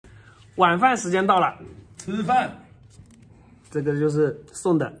晚饭时间到了，吃饭。这个就是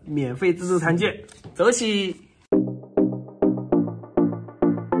送的免费自助餐券，走起！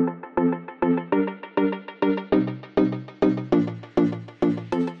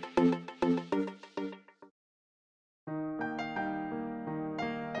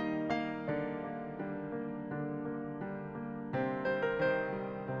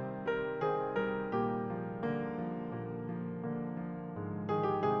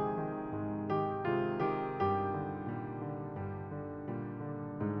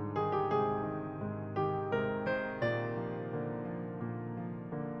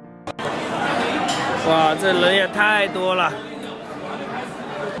哇，这人也太多了！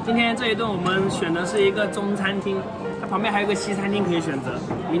今天这一顿我们选的是一个中餐厅，它旁边还有个西餐厅可以选择。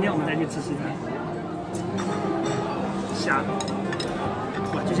明天我们再去吃西餐。虾，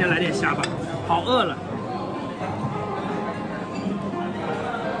哇，就先来点虾吧，好饿了。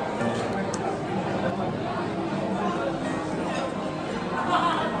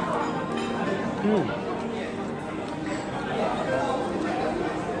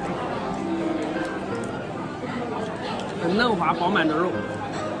很嫩滑饱满的肉，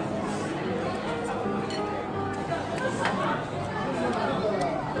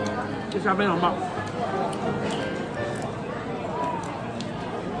这虾非常棒。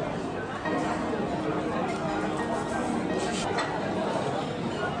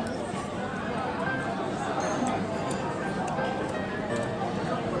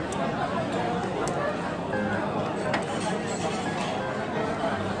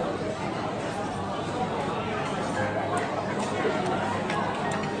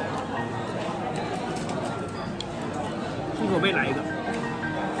口味来一个，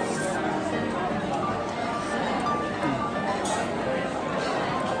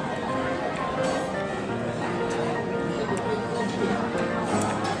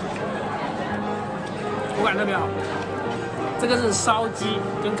口感特别好。这个是烧鸡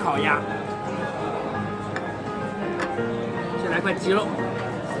跟烤鸭，先来块鸡肉。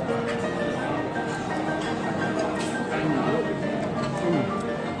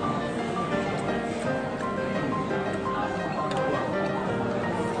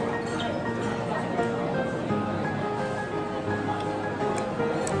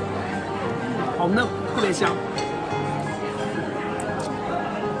好嫩，特别香。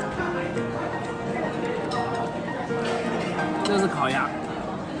这是烤鸭，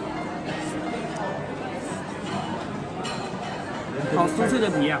好酥脆的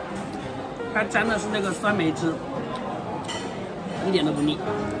皮啊！它沾的是那个酸梅汁，一点都不腻。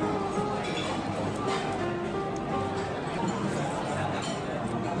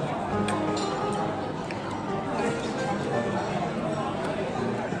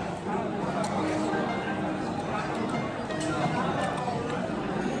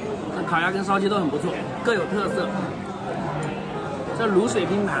烤鸭跟烧鸡都很不错，各有特色。这卤水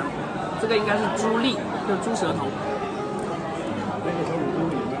拼盘，这个应该是猪粒，就猪舌头。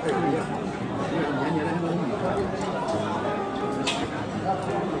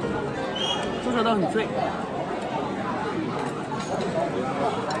猪舌头很脆。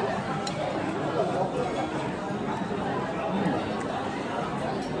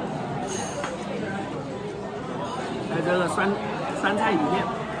还有这个酸菜鱼片。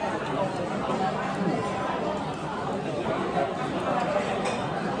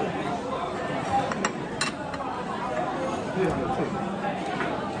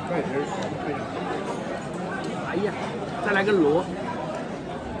哎呀，再来个螺，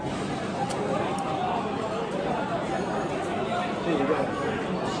这个叫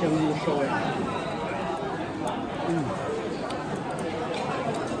香菇烧鸭。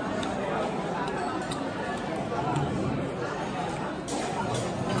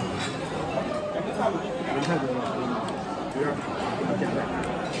人太多了，有点简单，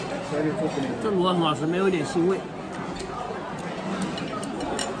所以就做出那个。这螺很好吃，没有一点腥味。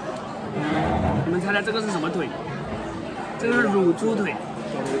你们猜猜这个是什么腿？这个是乳猪腿。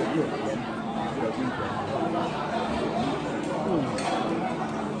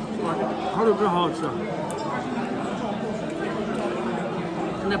哇，好久不是好好吃啊！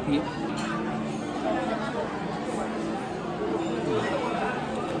看那皮。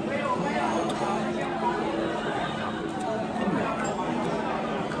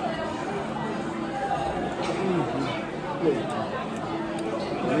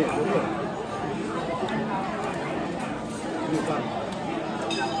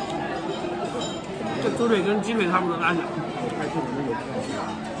这猪腿跟鸡腿差不多大小。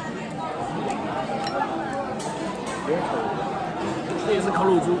这也是烤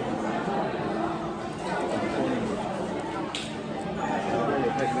乳猪。也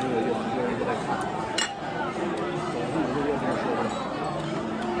太没有用。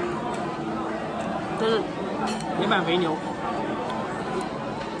是铁板肥牛。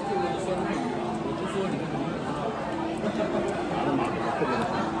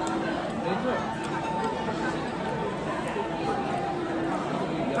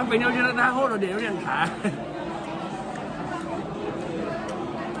它肥牛觉得太厚了点，有点柴。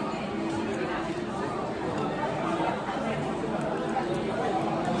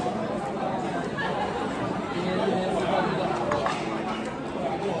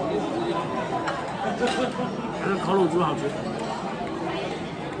还是烤乳猪好吃。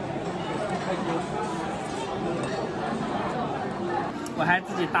我还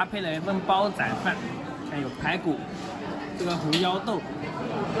自己搭配了一份煲仔饭，还有排骨，这个红腰豆、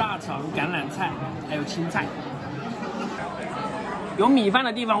腊肠、橄榄菜，还有青菜。有米饭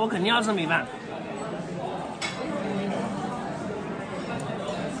的地方，我肯定要吃米饭。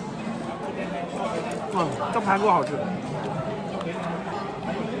这排骨好吃，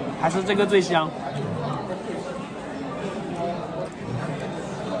还是这个最香。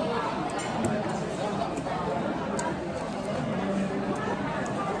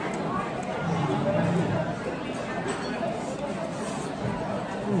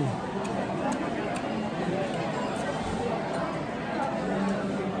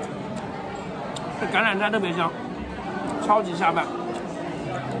这橄榄菜特别香，超级下饭。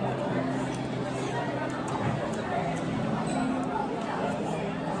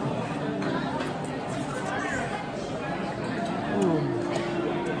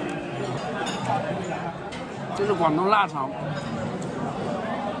这是广东腊肠。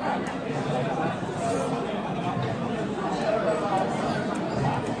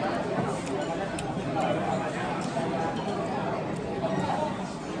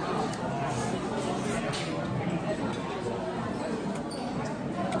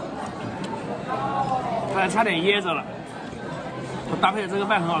哎，差点噎着了。我搭配的这个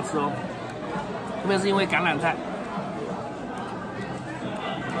饭很好吃哦，特别是因为橄榄菜。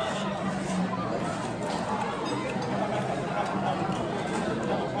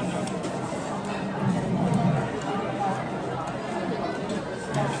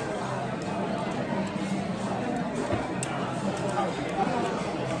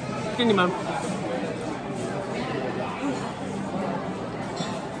给你们。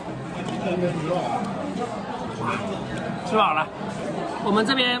吃饱了。我们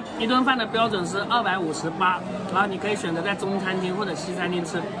这边一顿饭的标准是258，然后你可以选择在中餐厅或者西餐厅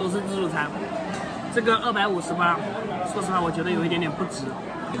吃，都是自助餐。这个258，说实话我觉得有一点点不值。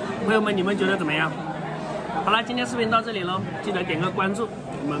朋友们，你们觉得怎么样？好了，今天视频到这里喽，记得点个关注，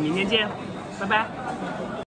我们明天见，拜拜。